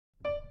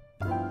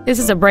This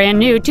is a brand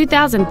new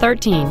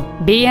 2013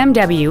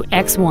 BMW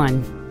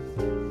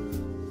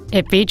X1.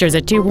 It features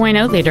a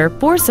 2.0-liter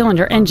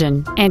four-cylinder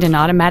engine and an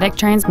automatic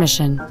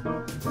transmission.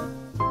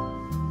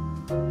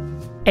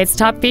 Its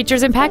top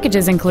features and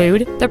packages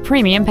include the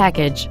Premium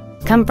Package,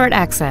 Comfort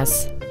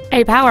Access,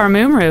 a power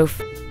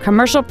moonroof,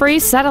 commercial-free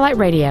satellite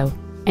radio,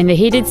 and the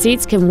heated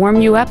seats can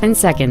warm you up in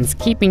seconds,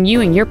 keeping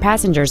you and your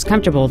passengers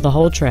comfortable the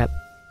whole trip.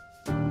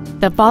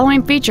 The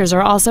following features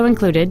are also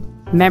included: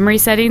 memory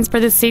settings for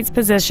the seat's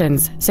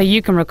positions, so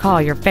you can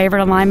recall your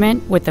favorite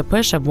alignment with the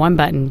push of one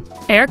button,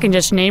 air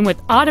conditioning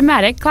with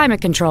automatic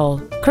climate control,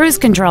 cruise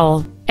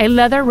control, a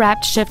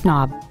leather-wrapped shift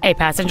knob, a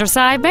passenger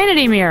side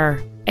vanity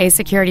mirror, a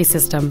security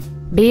system,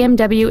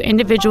 BMW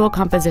individual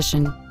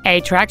composition,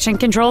 a traction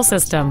control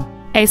system,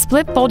 a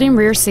split folding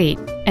rear seat,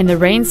 and the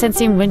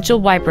rain-sensing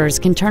windshield wipers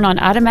can turn on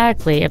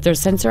automatically if their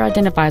sensor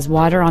identifies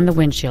water on the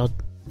windshield.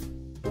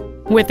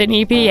 With an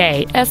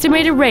EPA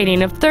estimated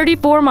rating of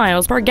 34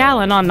 miles per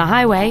gallon on the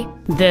highway,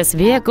 this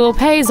vehicle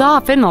pays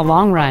off in the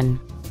long run.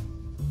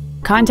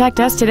 Contact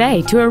us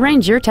today to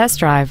arrange your test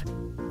drive.